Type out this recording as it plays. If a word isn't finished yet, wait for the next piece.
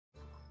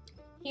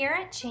Here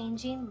at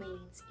Changing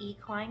Leads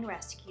Equine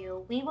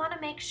Rescue, we want to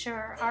make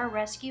sure our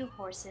rescue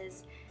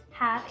horses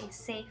have a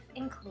safe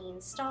and clean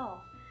stall.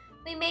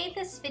 We made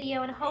this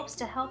video in hopes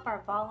to help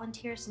our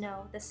volunteers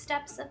know the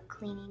steps of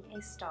cleaning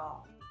a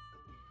stall.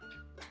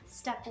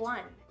 Step 1.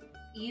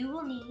 You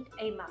will need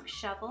a muck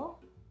shovel,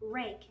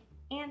 rake,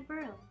 and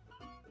broom.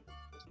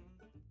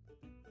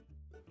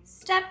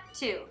 Step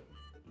 2.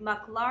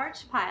 Muck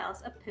large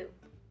piles of poop.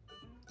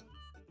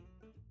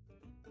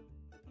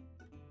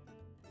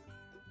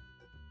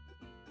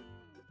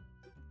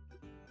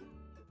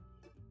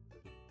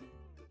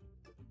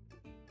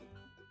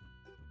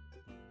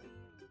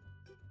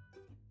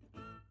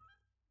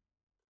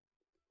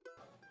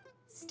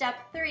 Step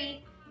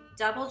 3.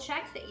 Double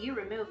check that you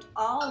removed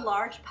all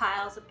large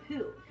piles of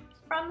poo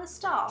from the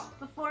stall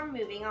before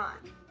moving on.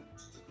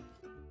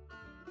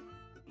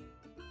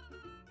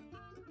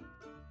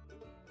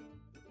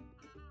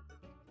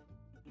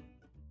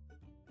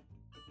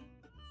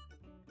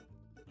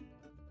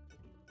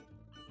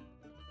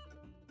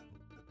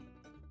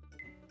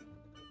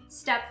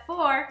 Step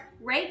 4.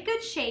 Rake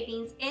good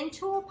shavings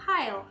into a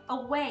pile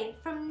away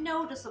from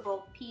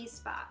noticeable pee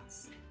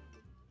spots.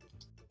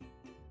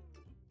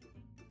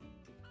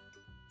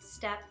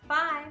 Step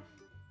 5.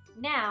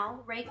 Now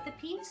rake the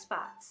pee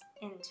spots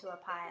into a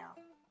pile.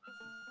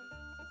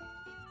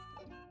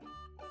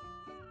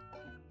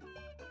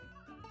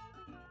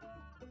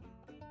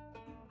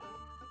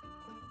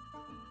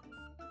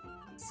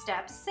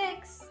 Step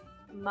 6.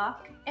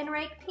 Muck and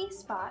rake pee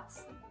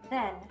spots,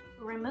 then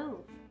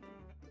remove.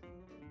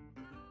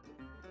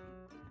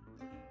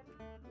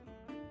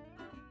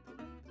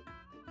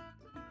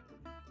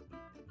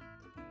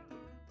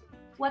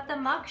 What the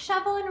muck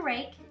shovel and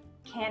rake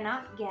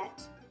cannot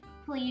get,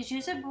 please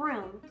use a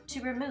broom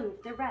to remove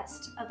the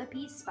rest of the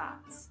pee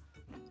spots.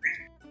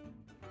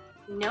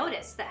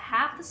 Notice that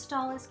half the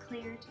stall is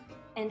cleared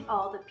and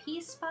all the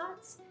pee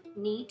spots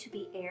need to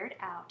be aired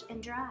out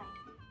and dried,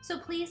 so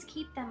please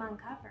keep them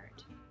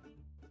uncovered.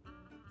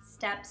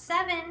 Step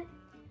 7.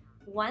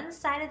 One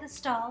side of the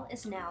stall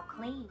is now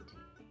cleaned.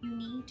 You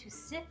need to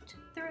sift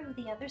through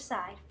the other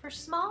side for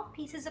small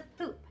pieces of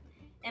poop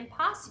and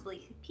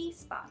possibly pee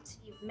spots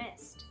you've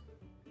missed.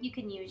 You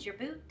can use your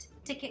boot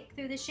to kick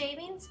through the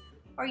shavings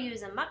or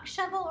use a muck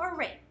shovel or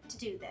rake to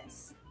do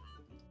this.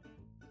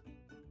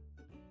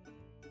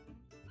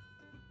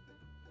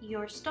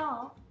 Your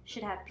stall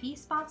should have pee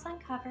spots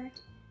uncovered,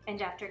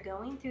 and after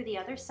going through the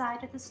other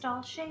side of the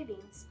stall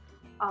shavings,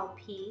 all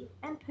pee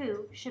and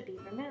poo should be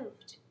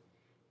removed.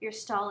 Your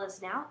stall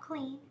is now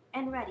clean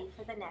and ready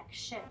for the next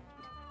shift.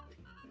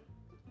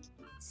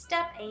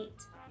 Step 8.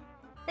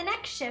 The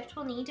next shift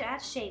will need to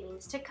add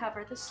shavings to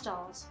cover the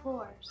stall's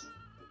floors.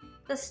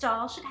 The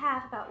stall should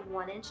have about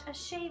 1 inch of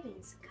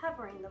shavings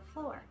covering the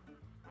floor,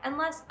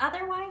 unless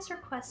otherwise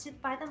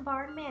requested by the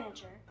barn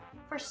manager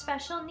for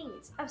special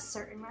needs of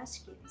certain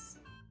rescues.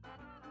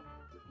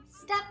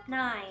 Step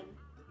 9.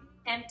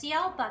 Empty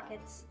all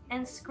buckets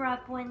and scrub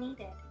when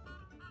needed.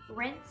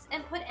 Rinse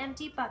and put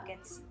empty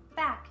buckets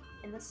back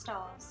in the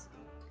stalls.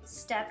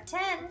 Step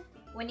 10.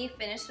 When you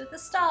finish with the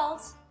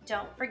stalls,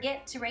 don't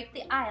forget to rake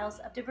the aisles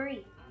of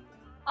debris.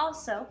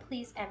 Also,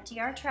 please empty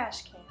our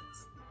trash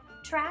cans.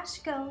 Trash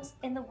goes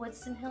in the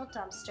Woodson Hill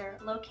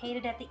dumpster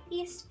located at the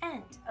east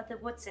end of the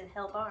Woodson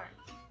Hill barn.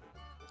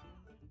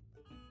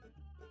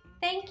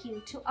 Thank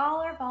you to all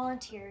our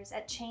volunteers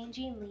at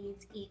Changing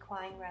Leads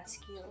Equine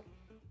Rescue.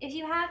 If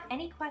you have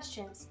any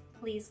questions,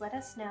 please let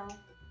us know.